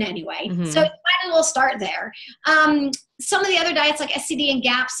remove gluten anyway. So you might as well start there. Some of the other diets like SCD and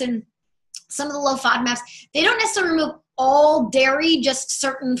GAPS and some of the low FODMAPs, they don't necessarily remove all dairy, just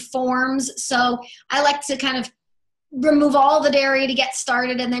certain forms. So I like to kind of remove all the dairy to get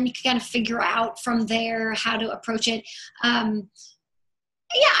started, and then you can kind of figure out from there how to approach it. Yeah,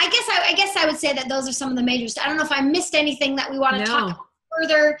 I guess I would say that those are some of the majors. I don't know if I missed anything that we want to talk about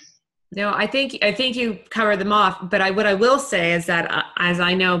further. No, I think you covered them off. But what I will say is that, as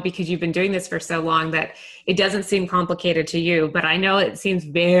I know, because you've been doing this for so long, that it doesn't seem complicated to you, but I know it seems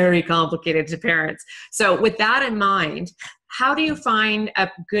very complicated to parents. So with that in mind, how do you find a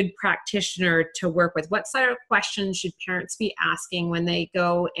good practitioner to work with? What sort of questions should parents be asking when they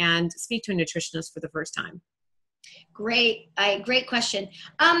go and speak to a nutritionist for the first time? Great question.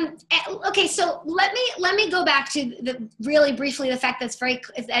 Okay, so let me go back to really briefly the fact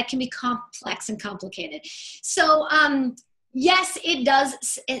that can be complex and complicated. So yes, it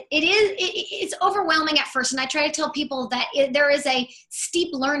does. It's overwhelming at first, and I try to tell people that there is a steep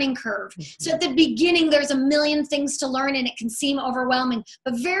learning curve. So at the beginning, there's a million things to learn, and it can seem overwhelming.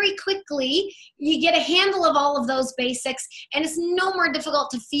 But very quickly, you get a handle of all of those basics, and it's no more difficult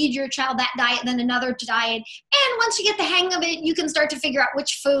to feed your child that diet than another diet. And once you get the hang of it, you can start to figure out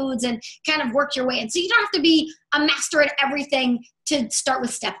which foods and kind of work your way in. So you don't have to be a master at everything to start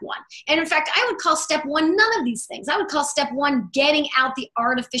with step one. And in fact, I would call step one none of these things. I would call step one getting out the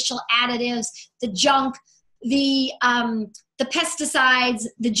artificial additives, the junk, the pesticides,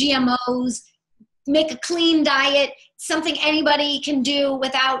 the GMOs, make a clean diet, something anybody can do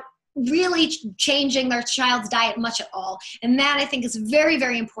without really changing their child's diet much at all. And that, I think, is very,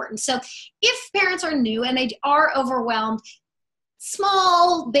 very important. So if parents are new and they are overwhelmed,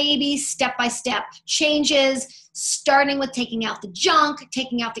 small baby step-by-step changes, starting with taking out the junk,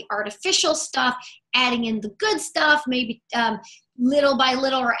 taking out the artificial stuff, adding in the good stuff, maybe little by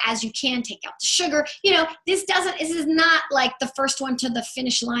little or as you can, take out the sugar. You know, this is not like the first one to the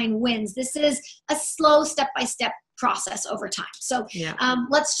finish line wins. This is a slow step-by-step process over time. So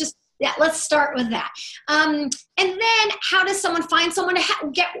let's start with that. And then how does someone find someone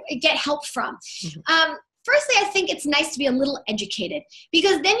to get help from? Firstly, I think it's nice to be a little educated,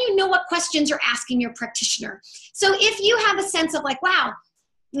 because then you know what questions you're asking your practitioner. So if you have a sense of like, wow,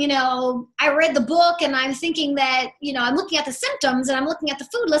 you know, I read the book and I'm thinking that, you know, I'm looking at the symptoms and I'm looking at the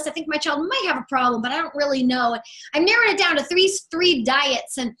food list, I think my child might have a problem, but I don't really know. I'm narrowing it down to three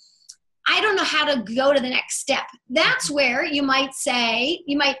diets, and I don't know how to go to the next step. That's where you might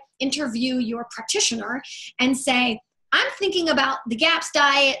interview your practitioner and say, I'm thinking about the GAPS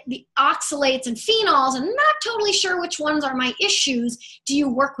diet, the oxalates and phenols, and not totally sure which ones are my issues. Do you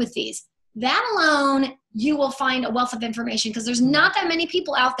work with these? That alone, you will find a wealth of information, because there's not that many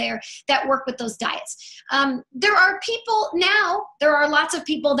people out there that work with those diets. There are lots of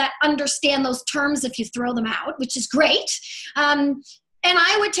people that understand those terms if you throw them out, which is great. And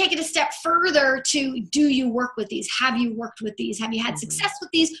I would take it a step further to, do you work with these? Have you worked with these? Have you had success with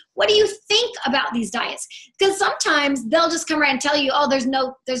these? What do you think about these diets? Because sometimes they'll just come around and tell you, oh, there's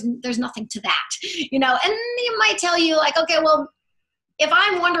nothing to that, you know, and they might tell you like, okay, well, if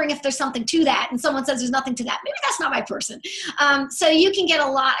I'm wondering if there's something to that and someone says there's nothing to that, maybe that's not my person. So you can get a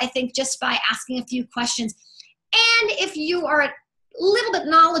lot, I think, just by asking a few questions. And if you are a little bit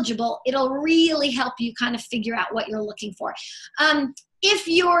knowledgeable, it'll really help you kind of figure out what you're looking for. If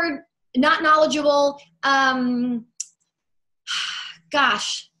you're not knowledgeable,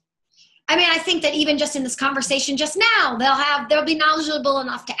 gosh, I mean, I think that even just in this conversation just now, they'll be knowledgeable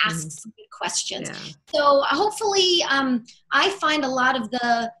enough to ask some good questions. Yeah. So hopefully, I find a lot of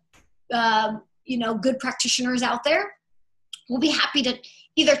the, good practitioners out there will be happy to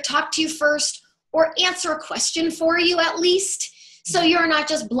either talk to you first or answer a question for you at least. So you're not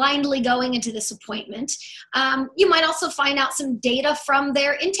just blindly going into this appointment. You might also find out some data from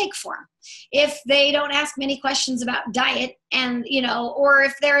their intake form. If they don't ask many questions about diet and, or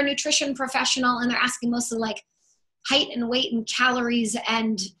if they're a nutrition professional and they're asking mostly like height and weight and calories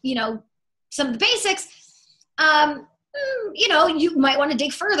and, some of the basics, you might want to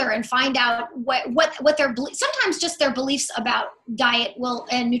dig further and find out what their sometimes just their beliefs about diet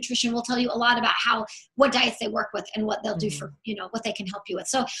and nutrition will tell you a lot about what diets they work with and what they'll do for, what they can help you with.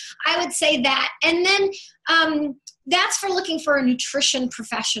 So I would say that. And then that's for looking for a nutrition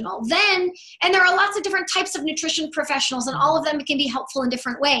professional. And there are lots of different types of nutrition professionals, and all of them can be helpful in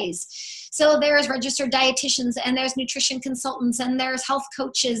different ways. So there's registered dietitians, and there's nutrition consultants, and there's health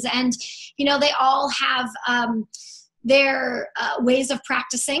coaches, and, they all have their ways of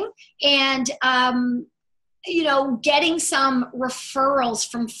practicing, and, getting some referrals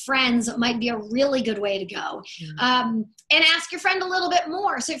from friends might be a really good way to go. And ask your friend a little bit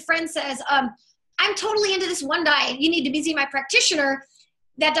more. So your friend says, I'm totally into this one diet. You need to be seeing my practitioner.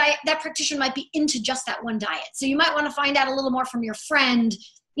 That practitioner might be into just that one diet. So you might want to find out a little more from your friend,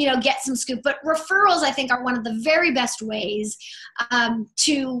 get some scoop. But referrals, I think, are one of the very best ways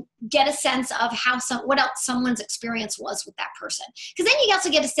to get a sense of what else someone's experience was with that person. Because then you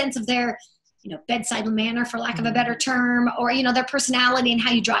also get a sense of their, bedside manner, for lack of a better term, or, their personality and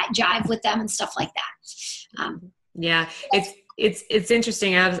how you jive with them and stuff like that. Yeah, it's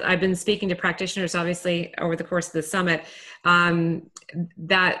interesting. I've been speaking to practitioners, obviously, over the course of the summit.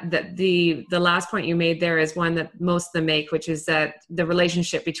 That the last point you made there is one that most of them make, which is that the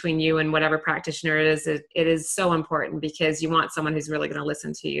relationship between you and whatever practitioner it is so important, because you want someone who's really going to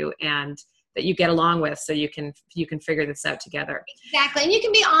listen to you and that you get along with, so you can figure this out together. Exactly, and you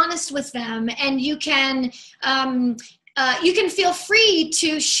can be honest with them, and you can feel free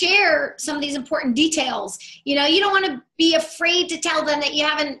to share some of these important details. You don't want to be afraid to tell them that you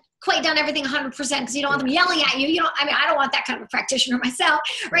haven't quite done everything 100% because you don't want them yelling at you. I don't want that kind of a practitioner myself,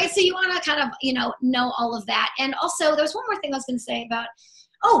 right? So you want to kind of, know all of that. And also there's one more thing I was going to say about,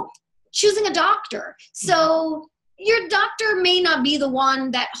 choosing a doctor. So your doctor may not be the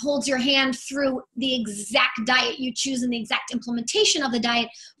one that holds your hand through the exact diet you choose and the exact implementation of the diet,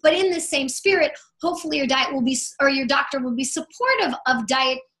 but in the same spirit, hopefully your doctor will be supportive of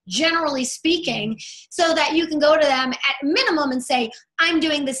diet, generally speaking, so that you can go to them at minimum and say, I'm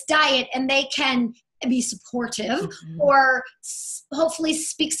doing this diet, and they can be supportive, or hopefully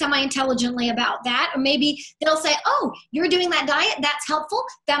speak semi-intelligently about that. Or maybe they'll say, oh, you're doing that diet, that's helpful.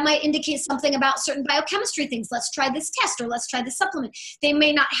 That might indicate something about certain biochemistry things. Let's try this test, or let's try this supplement. They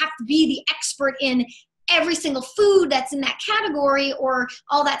may not have to be the expert in every single food that's in that category or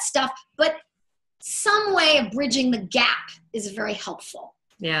all that stuff, but some way of bridging the gap is very helpful.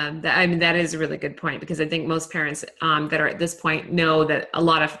 Yeah, that is a really good point, because I think most parents that are at this point know that a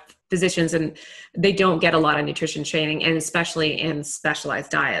lot of physicians, and they don't get a lot of nutrition training, and especially in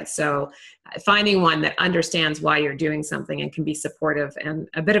specialized diets. So finding one that understands why you're doing something and can be supportive and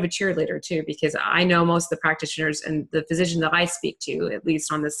a bit of a cheerleader too, because I know most of the practitioners and the physicians that I speak to, at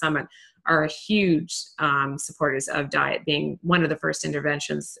least on the summit, are huge supporters of diet being one of the first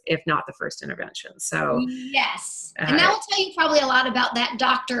interventions, if not the first intervention. So yes, and that will tell you probably a lot about that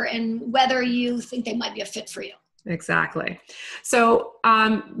doctor and whether you think they might be a fit for you. Exactly. So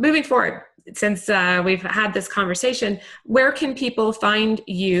moving forward, since we've had this conversation, where can people find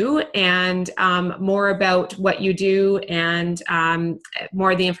you and more about what you do and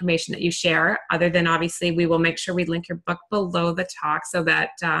more of the information that you share? Other than, obviously, we will make sure we link your book below the talk, so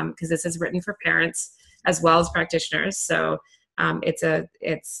that, because this is written for parents as well as practitioners. So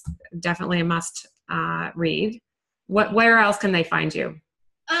it's definitely a must read. Where else can they find you?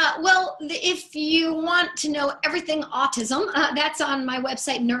 If you want to know everything autism, that's on my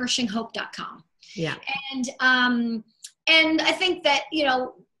website, nourishinghope.com. Yeah. And I think that,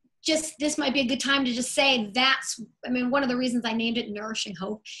 just this might be a good time to just say one of the reasons I named it Nourishing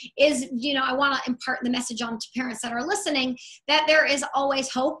Hope is, I want to impart the message on to parents that are listening that there is always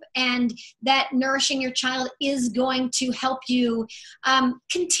hope, and that nourishing your child is going to help you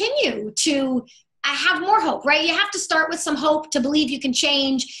continue to have more hope, right? You have to start with some hope to believe you can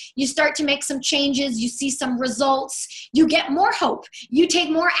change. You start to make some changes. You see some results. You get more hope. You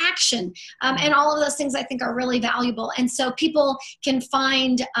take more action. And all of those things I think are really valuable. And so people can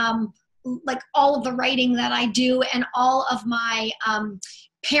find like all of the writing that I do and all of my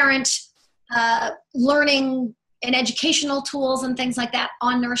parent learning and educational tools and things like that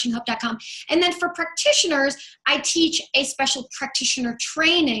on nourishinghope.com. And then for practitioners, I teach a special practitioner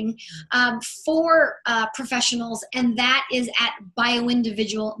training for professionals, and that is at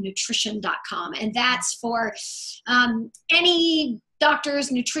bioindividualnutrition.com. And that's for any doctors,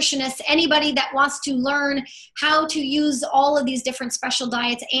 nutritionists, anybody that wants to learn how to use all of these different special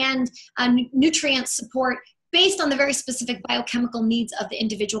diets and nutrient support based on the very specific biochemical needs of the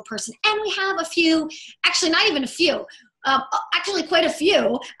individual person. And we have a few, actually not even a few, actually quite a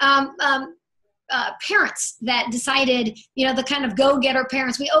few parents that decided, the kind of go-getter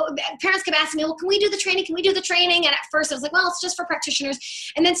parents. Parents kept asking me, well, can we do the training? Can we do the training? And at first I was like, well, it's just for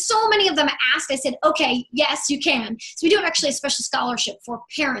practitioners. And then so many of them asked, I said, okay, yes, you can. So we do have actually a special scholarship for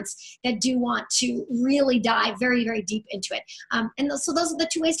parents that do want to really dive very, very deep into it. So those are the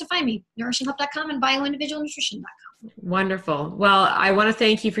two ways to find me, nourishinghope.com and bioindividualnutrition.com. Wonderful. Well, I want to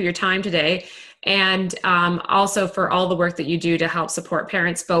thank you for your time today, and also for all the work that you do to help support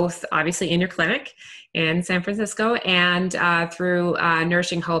parents, both obviously in your clinic in San Francisco and through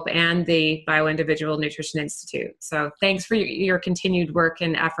Nourishing Hope and the Bioindividual Nutrition Institute. So thanks for your continued work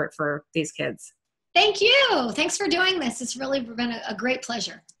and effort for these kids. Thank you. Thanks for doing this. It's really been a great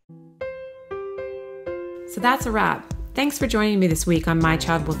pleasure. So that's a wrap. Thanks for joining me this week on My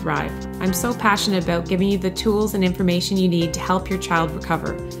Child Will Thrive. I'm so passionate about giving you the tools and information you need to help your child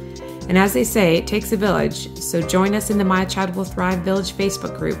recover. And as they say, it takes a village, so join us in the My Child Will Thrive Village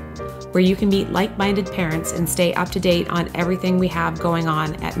Facebook group, where you can meet like-minded parents and stay up to date on everything we have going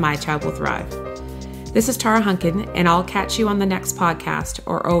on at My Child Will Thrive. This is Tara Hunkin, and I'll catch you on the next podcast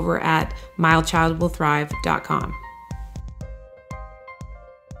or over at mychildwillthrive.com.